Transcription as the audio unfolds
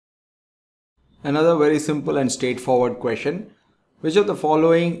Another very simple and straightforward question. Which of the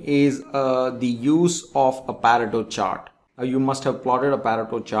following is the use of a Pareto chart? You must have plotted a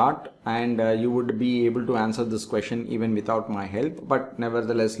Pareto chart and you would be able to answer this question even without my help. But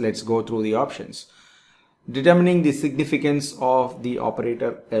nevertheless, let's go through the options. Determining the significance of the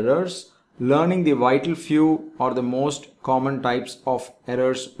operator errors, learning the vital few or the most common types of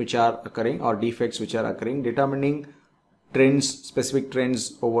errors which are occurring or defects which are occurring, determining trends, specific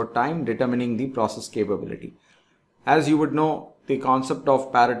trends over time, determining the process capability. As you would know, the concept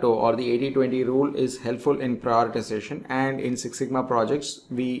of Pareto or the 80-20 rule is helpful in prioritization, and in Six Sigma projects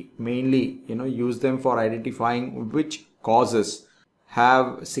we mainly use them for identifying which causes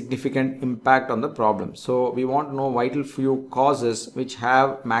have significant impact on the problem. So we want to know vital few causes which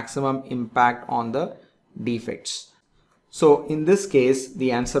have maximum impact on the defects. So in this case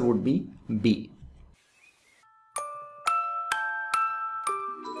the answer would be B.